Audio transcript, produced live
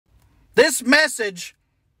This message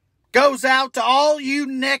goes out to all you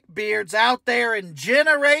neckbeards out there in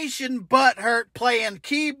Generation Butthurt playing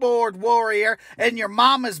keyboard warrior in your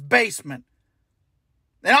mama's basement.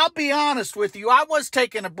 And I'll be honest with you, I was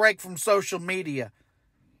taking a break from social media.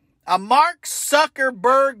 A Mark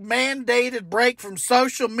Zuckerberg mandated break from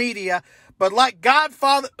social media, but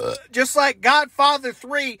just like Godfather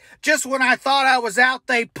 3, just when I thought I was out,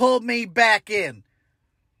 they pulled me back in.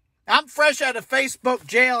 I'm fresh out of Facebook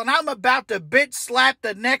jail, and I'm about to bitch slap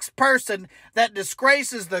the next person that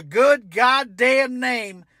disgraces the good goddamn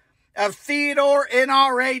name of Theodore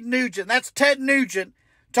N.R.A. Nugent. That's Ted Nugent,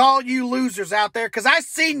 to all you losers out there, because I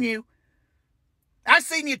seen you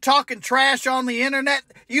talking trash on the internet.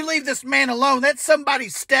 You leave this man alone. That's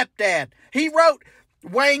somebody's stepdad. He wrote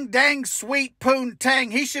Wang Dang Sweet Poon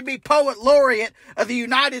Tang. He should be poet laureate of the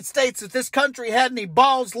United States if this country had any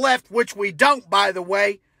balls left, which we don't, by the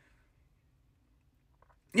way.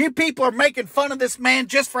 You people are making fun of this man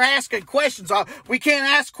just for asking questions. We can't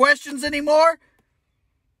ask questions anymore?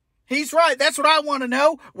 He's right. That's what I want to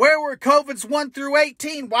know. Where were COVID's 1 through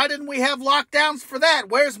 18? Why didn't we have lockdowns for that?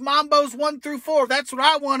 Where's Mambo's 1 through 4? That's what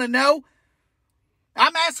I want to know.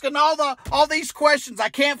 I'm asking all these questions. I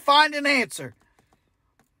can't find an answer.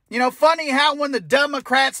 You know, funny how when the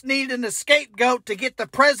Democrats needed a scapegoat to get the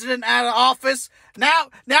president out of office, now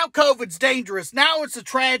COVID's dangerous. Now it's a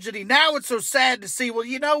tragedy. Now it's so sad to see. Well,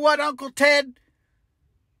 you know what, Uncle Ted?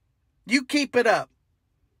 You keep it up.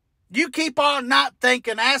 You keep on not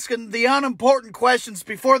thinking, asking the unimportant questions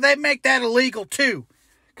before they make that illegal too.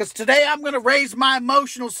 Because today I'm going to raise my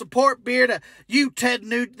emotional support beer to you, Ted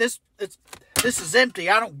Nugent. This is empty.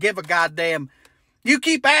 I don't give a goddamn. You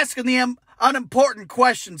keep asking the unimportant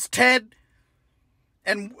questions, Ted.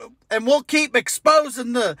 And we'll keep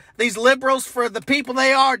exposing these liberals for the people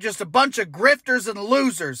they are, just a bunch of grifters and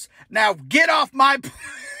losers. Now get off my...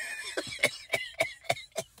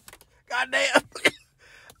 Goddamn.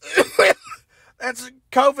 That's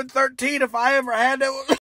COVID-13 if I ever had it.